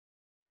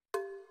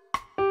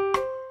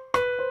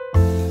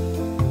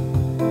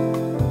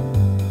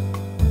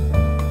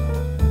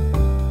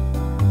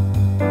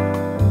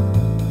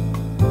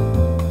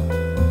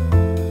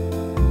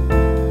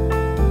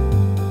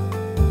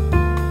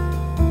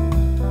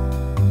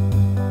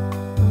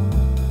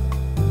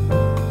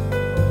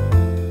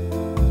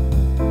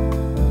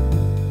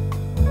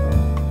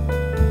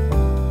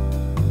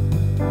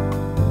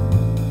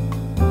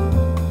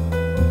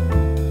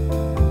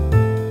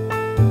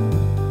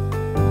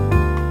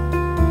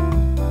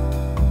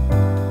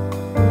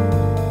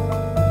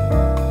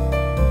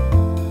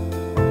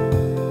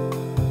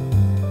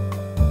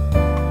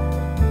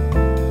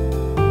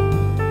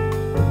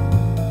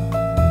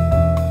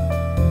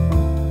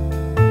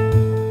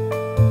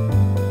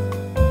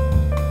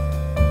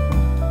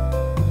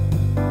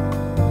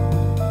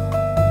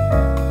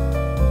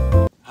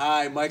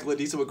Michael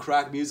Adisa with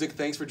Croc Music.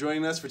 Thanks for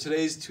joining us for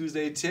today's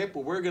Tuesday tip,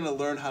 where we're going to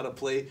learn how to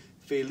play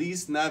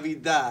Feliz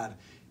Navidad.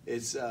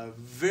 It's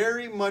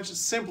very much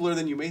simpler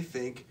than you may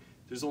think.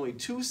 There's only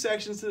 2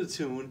 sections to the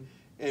tune,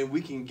 and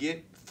we can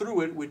get through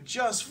it with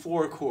just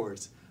 4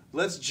 chords.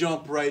 Let's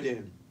jump right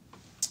in.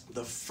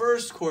 The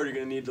first chord you're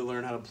going to need to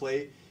learn how to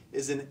play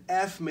is an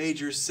F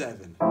major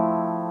 7.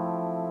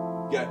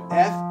 You got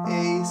F,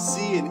 A,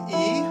 C, and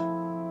E.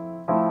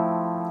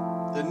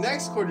 The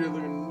next chord you're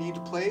going to need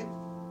to play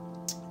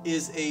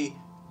is a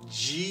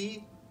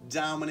G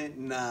dominant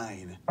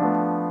 9.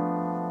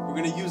 We're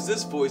going to use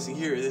this voicing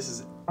here. This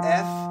is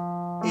F,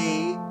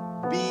 A,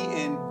 B,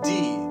 and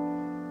D.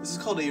 This is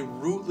called a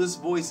rootless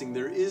voicing.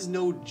 There is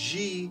no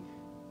G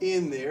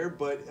in there,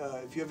 but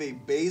if you have a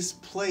bass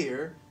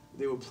player,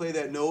 they would play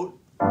that note,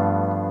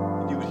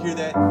 and you would hear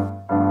that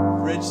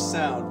rich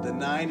sound. The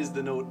 9 is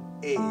the note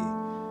A.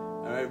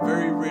 All right,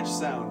 very rich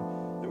sound.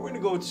 Then we're going to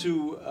go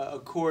to a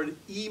chord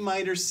E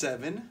minor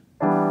 7.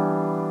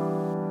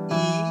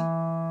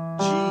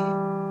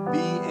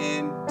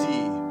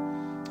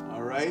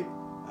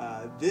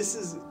 This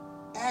is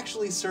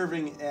actually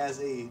serving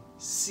as a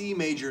C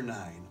major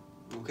 9.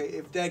 Okay,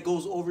 if that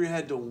goes over your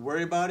head, don't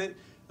worry about it.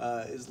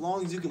 As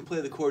long as you can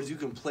play the chords, you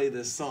can play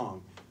this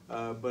song.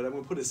 But I'm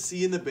going to put a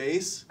C in the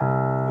bass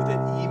with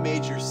an E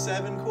major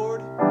 7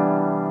 chord.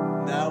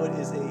 Now it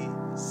is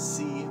a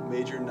C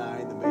major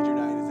 9. The major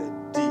 9 is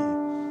at D.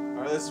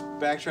 All right, let's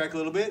backtrack a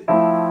little bit.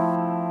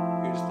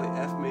 We're going to just play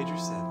F major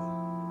 7.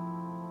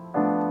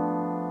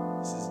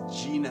 This is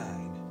G9.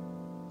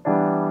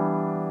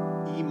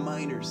 E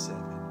minor 7.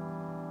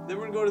 Then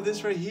we're going to go to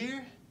this right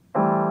here.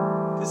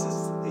 This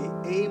is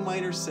a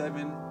minor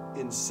 7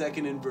 in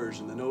 2nd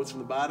inversion. The notes from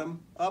the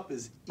bottom up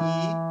is E,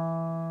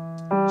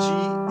 G,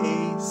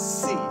 A,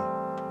 C.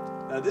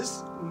 Now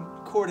this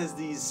chord has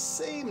these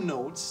same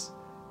notes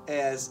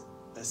as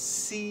a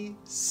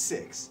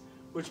C6,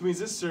 which means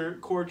this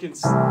chord can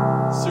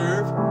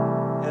serve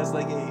as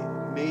like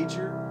a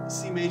major,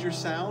 C major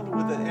sound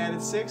with an added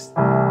 6th,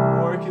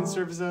 or it can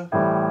serve as a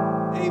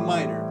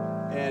minor.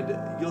 And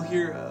you'll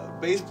hear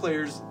bass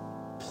players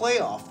play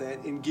off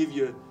that and give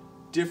you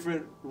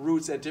different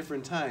roots at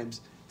different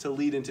times to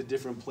lead into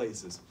different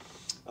places.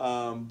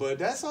 But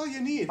that's all you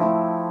need. Go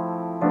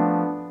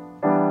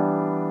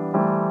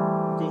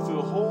through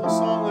the whole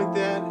song like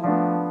that.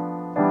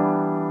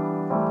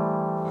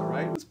 All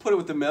right, let's put it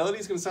with the melody.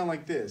 It's going to sound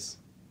like this.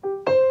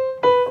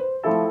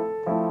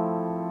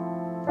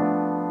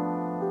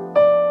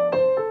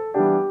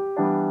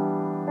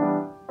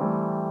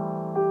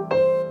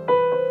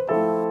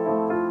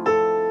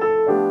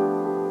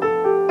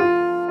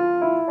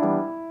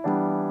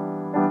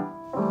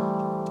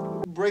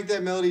 Break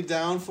that melody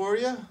down for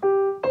you.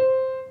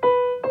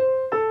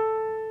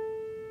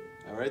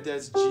 All right,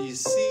 that's G,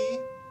 C,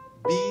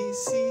 B,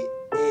 C,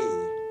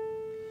 A.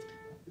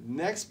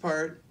 Next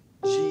part,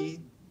 G,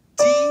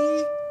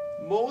 D.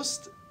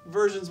 Most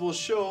versions will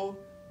show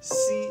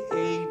C,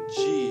 A,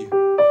 G.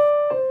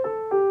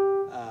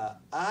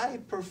 I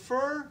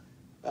prefer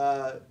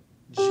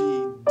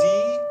G,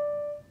 D,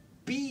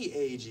 B,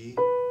 A, G.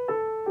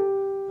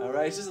 All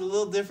right, it's just a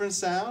little different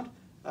sound.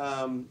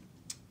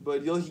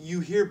 But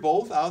you hear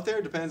both out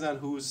there. Depends on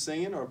who's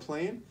singing or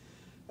playing.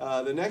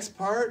 The next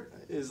part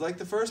is like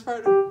the first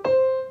part. All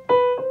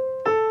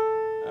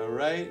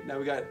right, now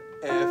we got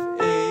F,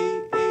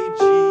 A,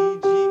 G,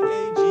 G,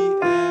 A, G,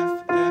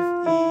 F,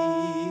 F,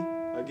 E.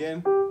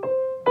 Again.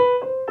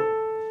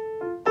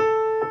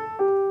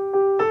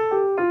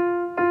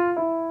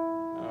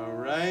 All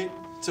right,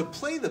 to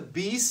play the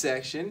B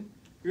section,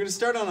 you're going to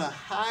start on a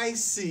high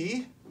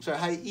C,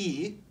 high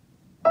E.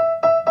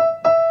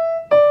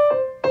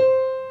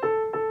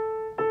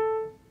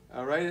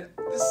 Right?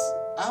 This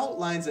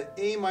outlines an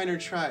A minor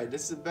triad.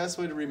 This is the best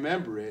way to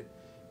remember it,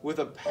 with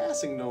a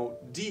passing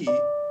note D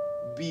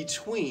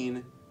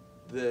between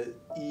the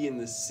E and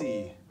the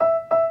C.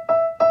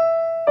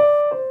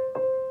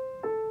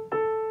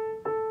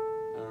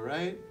 All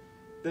right.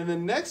 Then the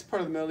next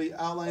part of the melody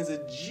outlines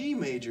a G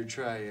major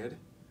triad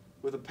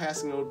with a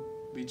passing note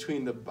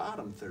between the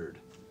bottom third.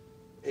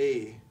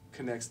 A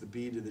connects the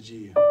B to the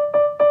G.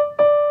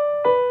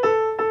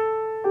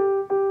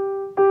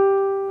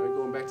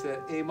 Back to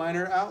that A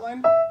minor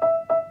outline. Now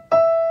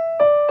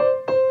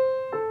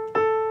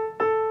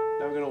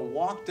we're going to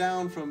walk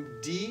down from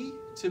D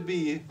to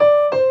B,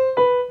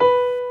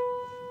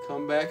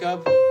 come back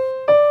up,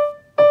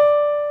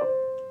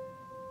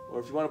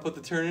 or if you want to put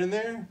the turn in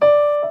there.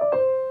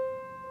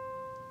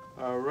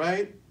 All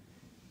right.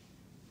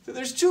 So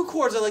there's 2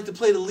 chords I like to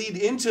play to lead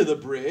into the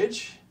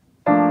bridge.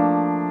 All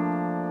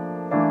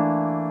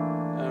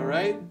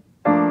right.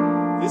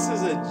 This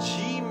is a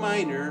G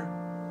minor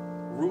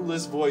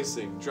rootless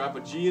voicing. Drop a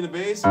G in the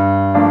bass.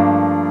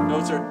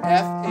 Notes are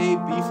F, A,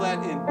 B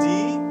flat, and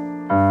D.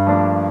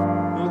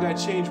 You only got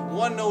to change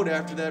one note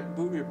after that.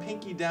 Move your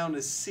pinky down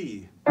to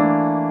C.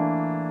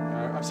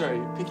 I'm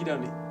sorry, pinky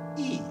down to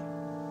E.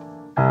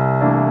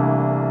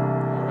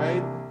 All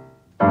right.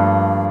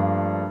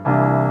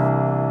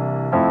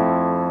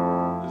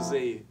 This is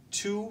a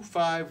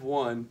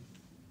 2-5-1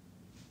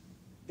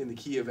 in the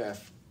key of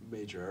F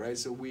major, all right?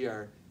 So we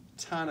are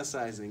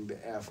tonicizing the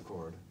F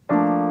chord. All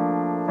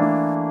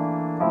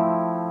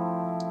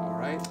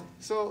right?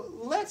 So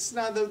let's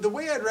now, the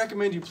way I'd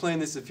recommend you playing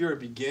this if you're a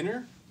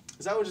beginner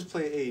is I would just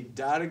play a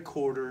dotted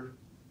quarter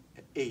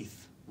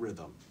eighth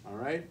rhythm, all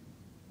right?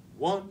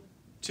 1,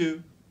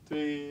 2,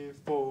 3,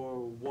 4,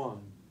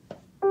 1.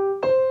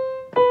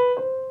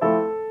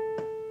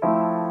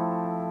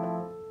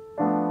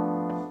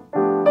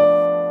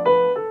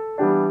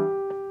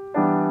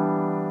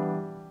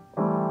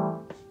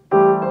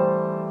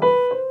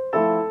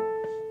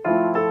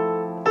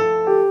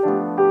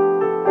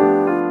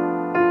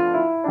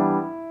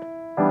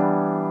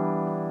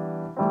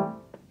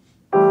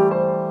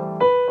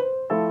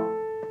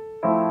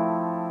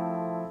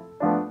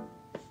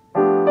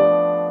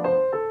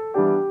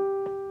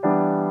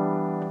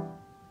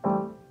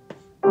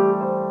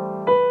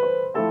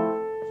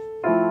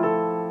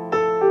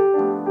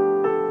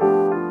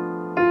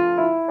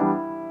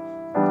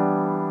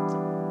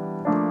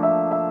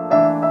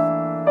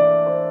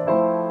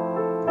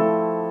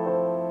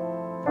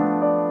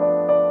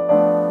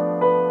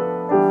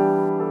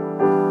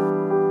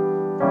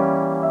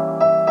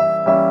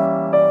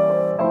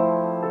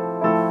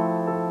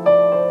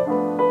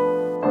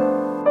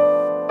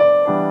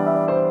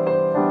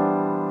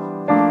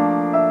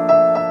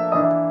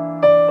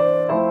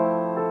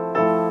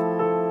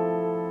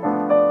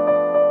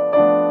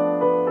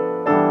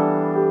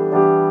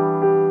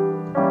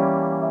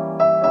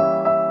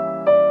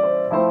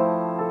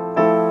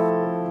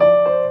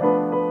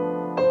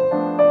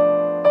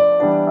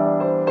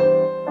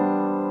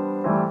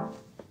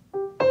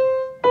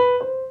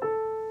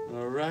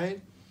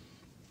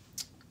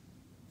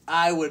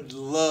 I would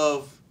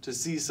love to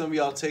see some of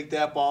y'all take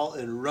that ball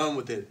and run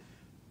with it.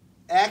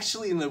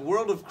 Actually, in the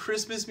world of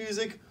Christmas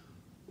music,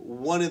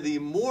 one of the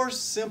more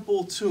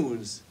simple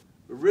tunes,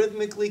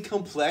 rhythmically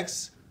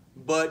complex,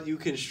 but you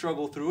can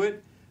struggle through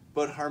it,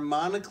 but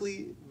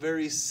harmonically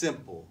very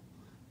simple,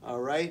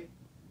 all right?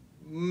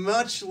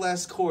 Much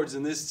less chords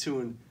in this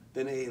tune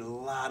than a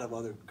lot of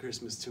other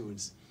Christmas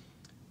tunes.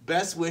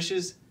 Best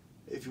wishes.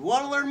 If you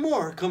want to learn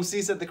more, come see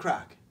us at the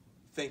Croc.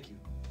 Thank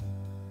you.